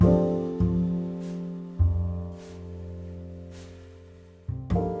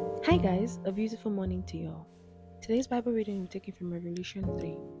Hi guys, a beautiful morning to you all. Today's Bible reading will be taken from Revelation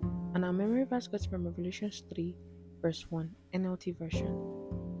 3, and our memory verse goes from Revelation 3, verse 1, NLT version.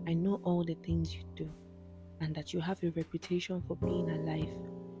 I know all the things you do, and that you have a reputation for being alive,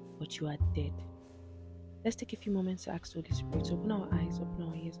 but you are dead. Let's take a few moments to ask the Holy Spirit to open our eyes, open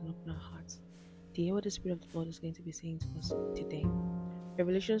our ears, and open our hearts to hear what the Spirit of the Lord is going to be saying to us today.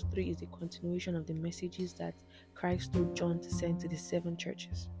 Revelation 3 is the continuation of the messages that Christ told John to send to the 7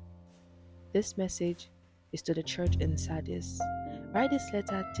 churches. This message is to the church in Sardis. Write this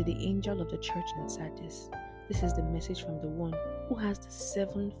letter to the angel of the church in Sardis. This is the message from the one who has the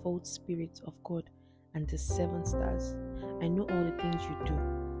sevenfold Spirit of God and the 7 stars. I know all the things you do,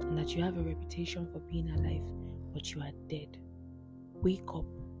 and that you have a reputation for being alive, but you are dead. Wake up,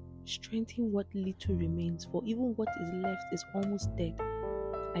 strengthen what little remains, for even what is left is almost dead.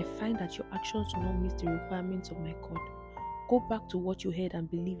 I find that your actions do not meet the requirements of my God. Go back to what you heard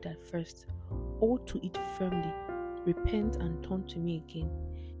and believed at first. Hold to it firmly. Repent and turn to me again.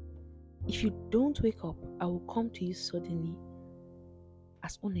 If you don't wake up, I will come to you suddenly,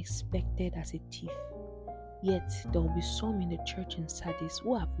 as unexpected as a thief. Yet there will be some in the church in Sardis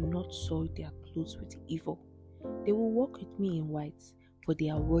who have not soiled their clothes with evil. They will walk with me in white, for they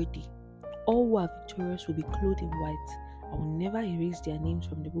are worthy. All who are victorious will be clothed in white. I will never erase their names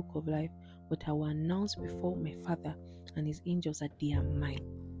from the book of life, but I will announce before my Father and his angels that they are mine.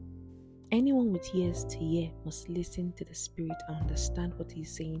 Anyone with ears to hear must listen to the Spirit and understand what he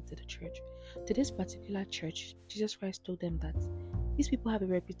is saying to the church. To this particular church, Jesus Christ told them that these people have a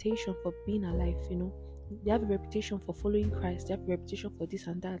reputation for being alive, They have a reputation for following Christ. They have a reputation for this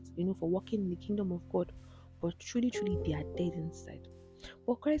and that, for walking in the kingdom of God. But truly, they are dead inside.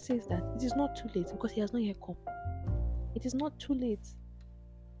 But Christ says that it is not too late because he has not yet come. It is not too late.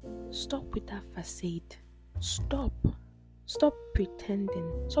 Stop with that facade. Stop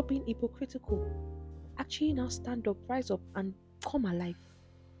pretending. Stop being hypocritical. Actually now stand up, rise up and come alive.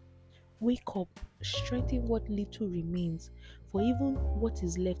 Wake up, strengthen what little remains, for even what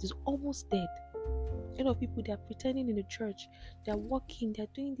is left is almost dead. A lot of people, they are pretending in the church, they are walking, they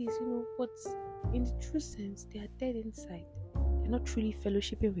are doing this, but in the true sense, they are dead inside. They are not truly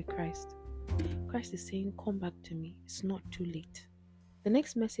fellowshipping with Christ. Christ is saying, come back to me. It's not too late. The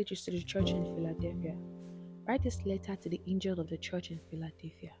next message is to the church in Philadelphia. Write this letter to the angel of the church in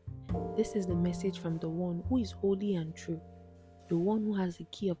Philadelphia. This is the message from the one who is holy and true, the one who has the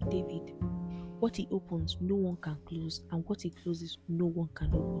key of David. What he opens, no one can close, and what he closes, no one can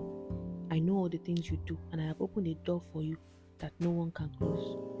open. I know all the things you do, and I have opened a door for you that no one can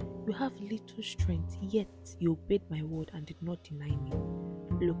close. You have little strength, yet you obeyed my word and did not deny me.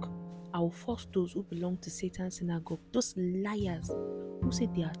 Look, I will force those who belong to Satan's synagogue, those liars who say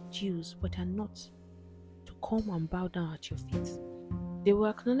they are Jews but are not, to come and bow down at your feet. They will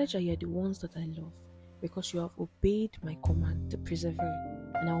acknowledge that you are the ones that I love, because you have obeyed my command to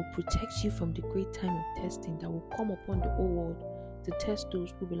persevere, and I will protect you from the great time of testing that will come upon the whole world to test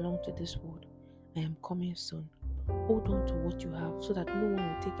those who belong to this world. I am coming soon. Hold on to what you have so that no one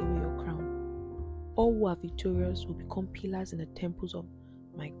will take away your crown. All who are victorious will become pillars in the temples of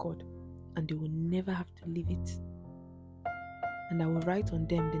my God, and they will never have to leave it. And I will write on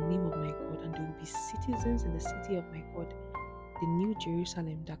them the name of my God, and they will be citizens in the city of my God, the new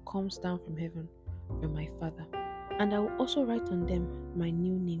Jerusalem that comes down from heaven from my Father. And I will also write on them my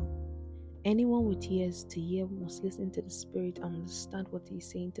new name. Anyone with ears to hear must listen to the Spirit and understand what he is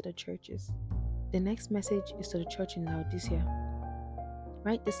saying to the churches. The next message is to the church in Laodicea.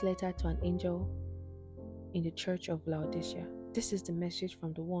 Write this letter to an angel in the church of Laodicea. This is the message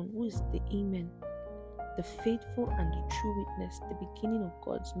from the one who is the Amen, the faithful and the true witness, the beginning of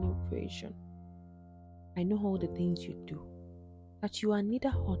God's new creation. I know all the things you do, that you are neither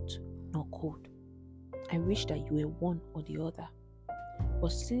hot nor cold. I wish that you were one or the other.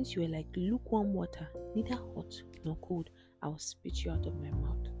 But since you are like lukewarm water, neither hot nor cold, I will spit you out of my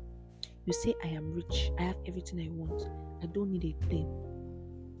mouth. You say, I am rich, I have everything I want, I don't need a thing.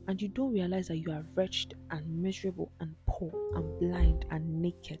 And you don't realize that you are wretched and miserable and poor and blind and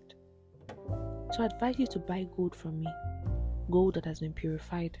naked. So I advise you to buy gold from me, gold that has been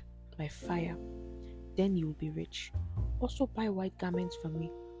purified by fire. Then you will be rich. Also buy white garments from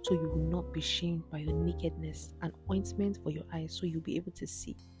me, so you will not be shamed by your nakedness, and ointment for your eyes, so you'll be able to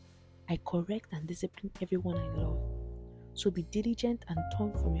see. I correct and discipline everyone I love. So be diligent and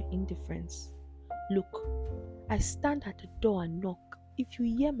turn from your indifference. Look, I stand at the door and knock. If you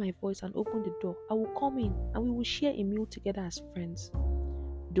hear my voice and open the door, I will come in and we will share a meal together as friends.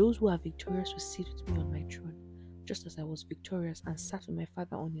 Those who are victorious will sit with me on my throne, just as I was victorious and sat with my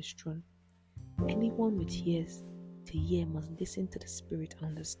Father on his throne. Anyone with ears with a ear must listen to the Spirit and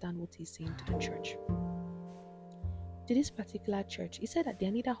understand what He's saying to the church. To this particular church, He said that they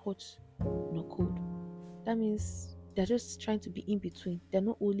are neither hot nor cold. That means they're just trying to be in between. They're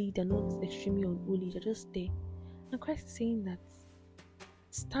not holy, they're not extremely unholy, they're just there. And Christ is saying that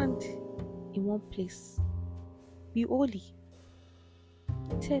stand in one place, be holy.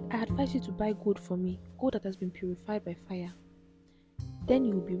 He said, I advise you to buy gold from me, gold that has been purified by fire. Then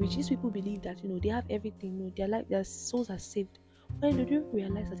you will be rich. These people believe that they have everything, their souls are saved. But they don't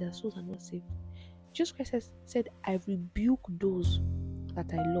realize that their souls are not saved. Jesus Christ said, I rebuke those that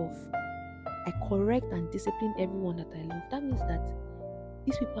I love. I correct and discipline everyone that I love. That means that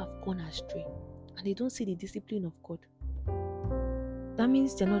these people have gone astray and they don't see the discipline of God. That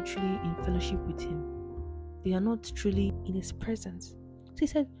means they're not truly in fellowship with Him. They are not truly in His presence. So He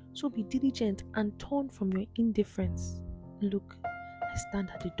said, so be diligent and turn from your indifference. Look, I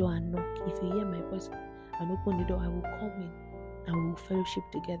stand at the door and knock. If you hear my voice and open the door, I will come in and we will fellowship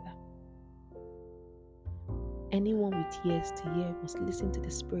together. Anyone with ears to hear must listen to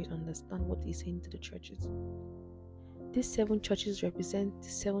the Spirit and understand what He's saying to the churches. These 7 churches represent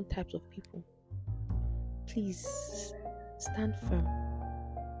 7 types of people. Please stand firm.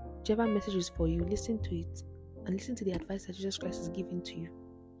 Whichever message is for you, listen to it and listen to the advice that Jesus Christ is giving to you.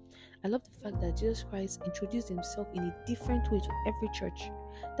 I love the fact that Jesus Christ introduced Himself in a different way to every church.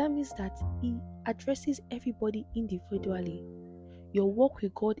 That means that He addresses everybody individually. Your walk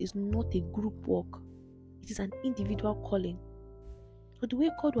with God is not a group walk. It is an individual calling. So the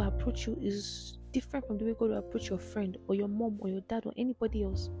way God will approach you is different from the way God will approach your friend or your mom or your dad or anybody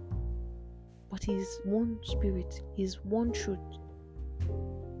else. But He is one Spirit. He is one truth.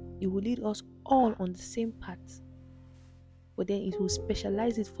 He will lead us all on the same path. But then He will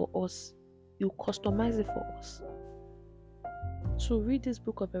specialize it for us. He will customize it for us. So read this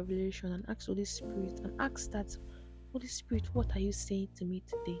book of Revelation and ask Holy Spirit and ask that, Holy Spirit, what are you saying to me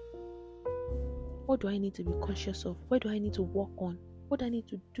today? What do I need to be conscious of? Where do I need to work on? What do I need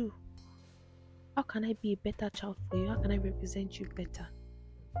to do? How can I be a better child for you? How can I represent you better?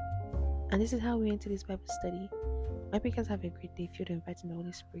 And this is how we enter this Bible study. I pray you guys have a great day if you're inviting the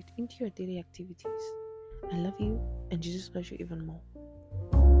Holy Spirit into your daily activities. I love you and Jesus loves you even more.